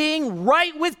him being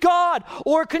right with God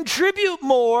or contribute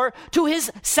more to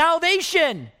his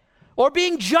salvation or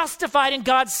being justified in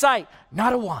God's sight.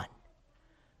 Not a one.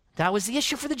 That was the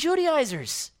issue for the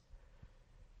Judaizers.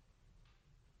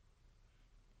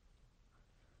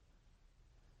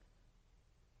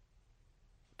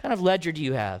 What kind of ledger do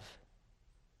you have?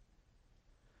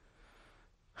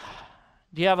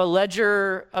 Do you have a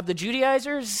ledger of the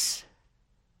Judaizers?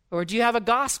 Or do you have a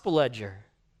gospel ledger?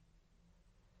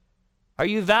 Are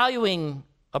you valuing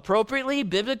appropriately,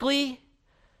 biblically,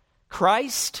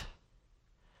 Christ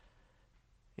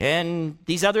and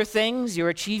these other things, your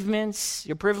achievements,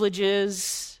 your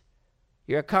privileges,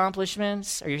 your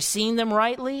accomplishments? Are you seeing them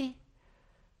rightly?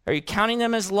 Are you counting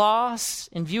them as loss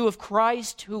in view of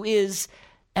Christ, who is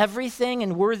everything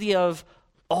and worthy of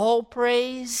all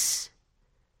praise?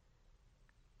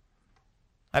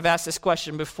 I've asked this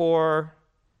question before,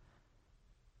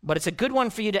 but it's a good one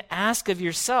for you to ask of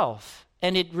yourself,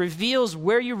 and it reveals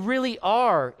where you really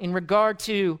are in regard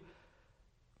to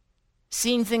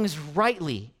seeing things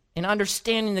rightly and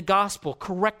understanding the gospel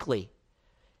correctly.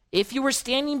 If you were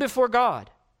standing before God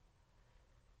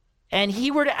and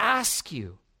he were to ask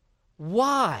you,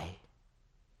 why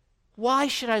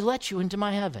should I let you into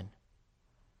my heaven?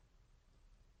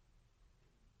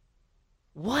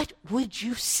 What would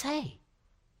you say?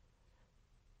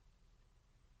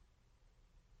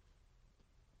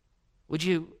 Would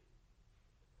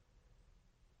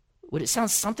it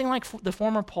sound something like the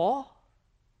former Paul,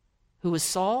 who was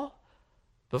Saul,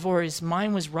 before his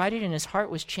mind was righted and his heart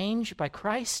was changed by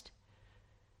Christ?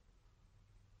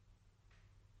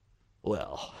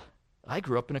 Well, I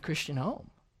grew up in a Christian home.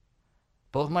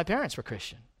 Both my parents were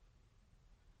Christian.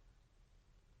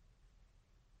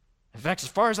 In fact, as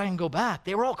far as I can go back,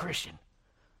 they were all Christian.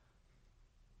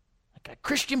 I got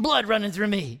Christian blood running through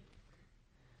me.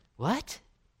 What?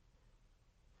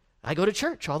 I go to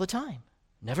church all the time.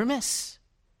 Never miss.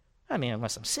 I mean,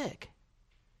 unless I'm sick.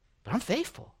 But I'm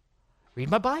faithful. Read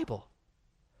my Bible.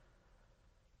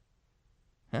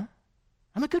 Huh?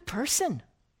 I'm a good person.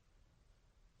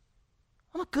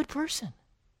 I'm a good person.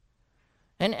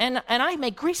 And I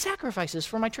make great sacrifices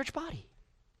for my church body.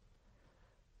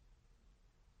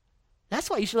 That's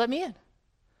why you should let me in.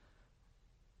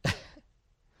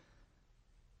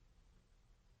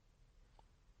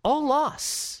 All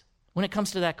loss when it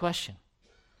comes to that question.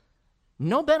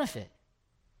 No benefit.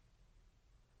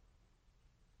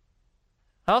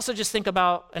 I also just think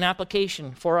about an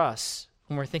application for us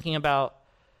when we're thinking about,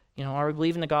 are we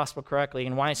believing the gospel correctly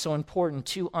and why it's so important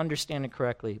to understand it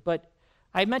correctly. But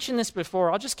I mentioned this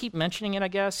before. I'll just keep mentioning it, I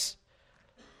guess.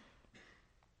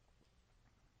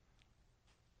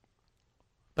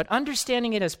 But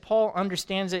understanding it as Paul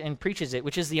understands it and preaches it,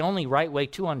 which is the only right way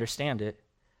to understand it,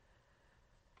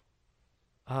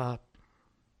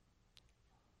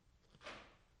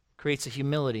 creates a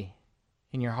humility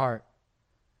in your heart,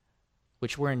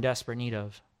 which we're in desperate need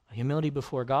of. A humility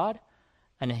before God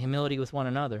and a humility with one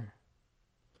another.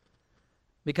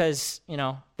 Because,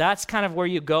 that's kind of where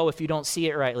you go if you don't see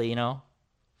it rightly,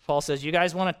 Paul says, you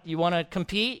guys want to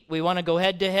compete? We want to go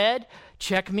head to head?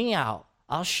 Check me out.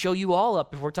 I'll show you all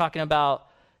up if we're talking about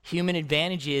human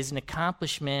advantages and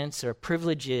accomplishments or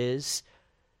privileges,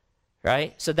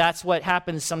 right? So that's what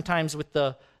happens sometimes with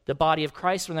the body of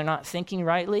Christ when they're not thinking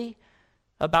rightly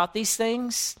about these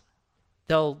things.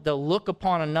 They'll look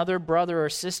upon another brother or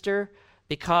sister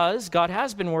because God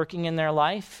has been working in their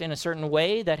life in a certain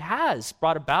way that has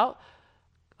brought about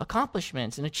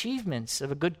accomplishments and achievements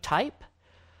of a good type,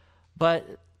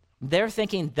 but they're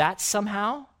thinking that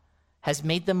somehow has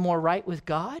made them more right with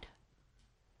God?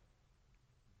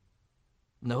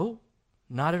 No,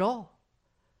 not at all.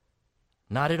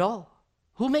 Not at all.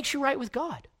 Who makes you right with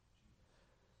God?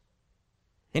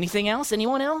 Anything else?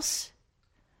 Anyone else?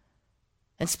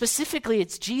 And specifically,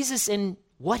 it's Jesus and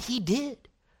what he did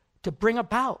to bring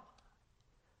about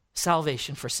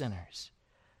salvation for sinners.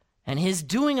 And his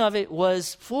doing of it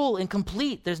was full and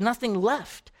complete. There's nothing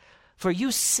left for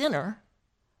you sinner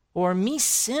or me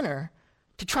sinner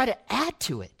to try to add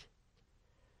to it.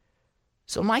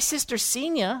 So my sister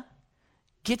Senia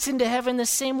gets into heaven the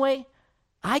same way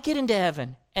I get into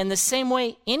heaven. And the same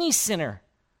way any sinner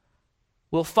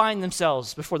will find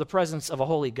themselves before the presence of a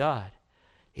holy God.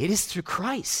 It is through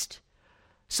Christ.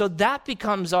 So that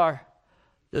becomes the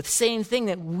same thing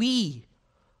that we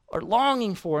are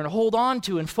longing for and hold on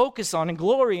to and focus on and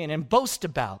glory in and boast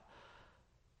about.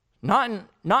 Not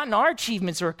in our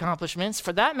achievements or accomplishments.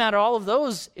 For that matter, all of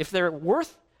those, if they're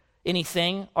worth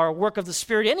anything, are a work of the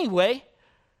Spirit anyway,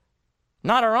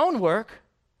 not our own work.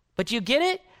 But you get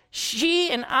it?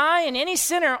 She and I and any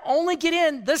sinner only get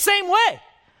in the same way.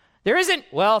 There isn't,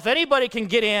 well, if anybody can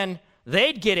get in,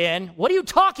 they'd get in. What are you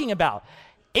talking about?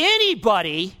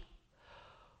 Anybody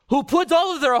who puts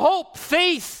all of their hope,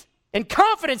 faith, and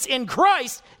confidence in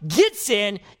Christ gets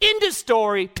in, end of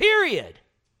story, period.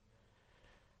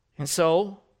 And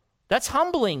so that's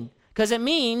humbling because it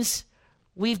means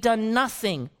we've done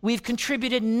nothing. We've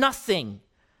contributed nothing.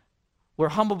 We're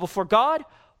humble before God.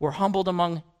 We're humbled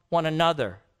among one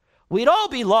another. We'd all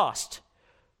be lost.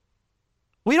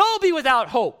 We'd all be without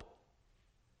hope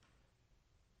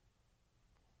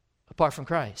apart from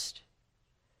Christ.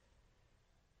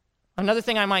 Another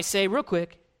thing I might say real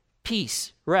quick,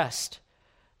 peace, rest.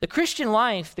 The Christian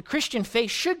life, the Christian faith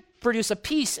should produce a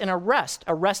peace and a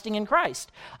resting in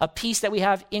Christ, a peace that we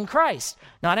have in Christ,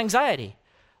 not anxiety.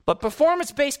 But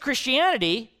performance-based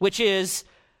Christianity, which is,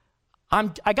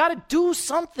 I got to do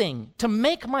something to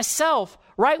make myself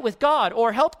right with God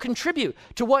or help contribute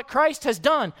to what Christ has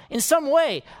done in some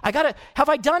way. Have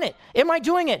I done it? Am I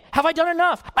doing it? Have I done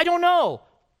enough? I don't know.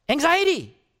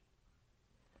 Anxiety.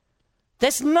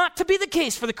 That's not to be the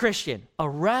case for the Christian. A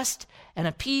rest and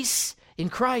a peace in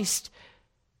Christ,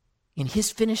 in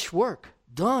his finished work,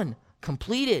 done,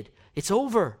 completed. It's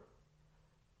over.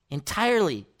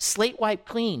 Entirely, slate wiped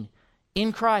clean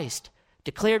in Christ,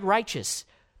 declared righteous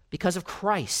because of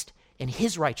Christ and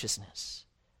his righteousness.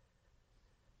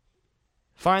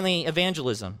 Finally,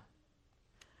 evangelism.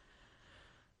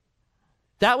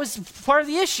 That was part of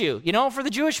the issue, for the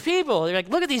Jewish people. They're like,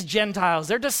 look at these Gentiles.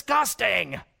 They're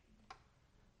disgusting.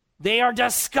 They are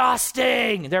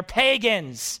disgusting. They're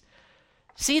pagans.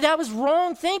 See, that was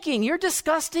wrong thinking. You're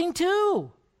disgusting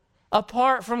too,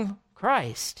 apart from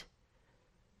Christ.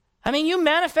 I mean, you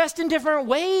manifest in different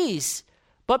ways.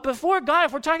 But before God,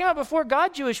 if we're talking about before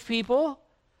God Jewish people,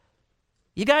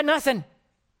 you got nothing.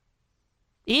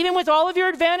 Even with all of your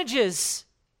advantages,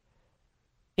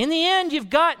 in the end, you've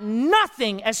got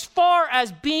nothing as far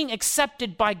as being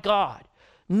accepted by God.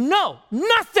 No,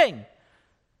 nothing.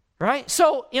 Right?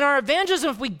 So in our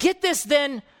evangelism, if we get this,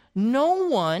 then no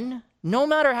one, no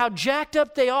matter how jacked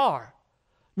up they are,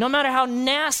 no matter how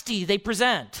nasty they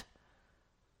present,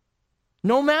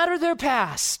 no matter their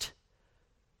past,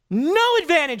 no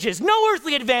advantages, no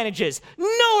earthly advantages,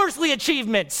 no earthly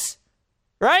achievements,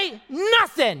 right?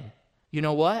 Nothing. You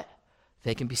know what?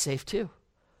 They can be saved too.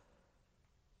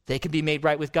 They can be made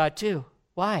right with God too.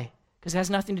 Why? Because it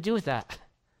has nothing to do with that.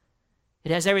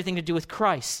 It has everything to do with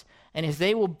Christ. And if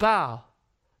they will bow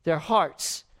their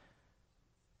hearts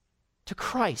to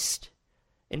Christ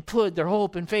and put their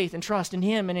hope and faith and trust in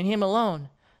him and in him alone,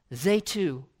 they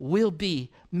too will be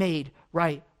made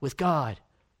right with God.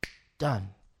 Done.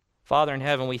 Father in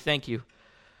heaven, we thank you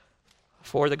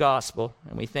for the gospel,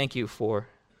 and we thank you for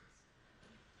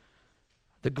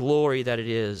the glory that it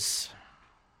is.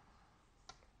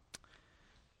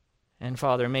 And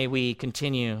Father, may we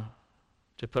continue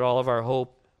to put all of our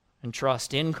hope and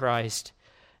trust in Christ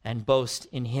and boast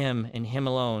in him and him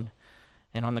alone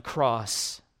and on the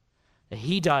cross that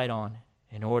he died on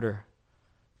in order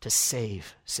to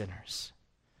save sinners.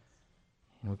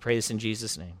 And we pray this in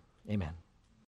Jesus' name. Amen.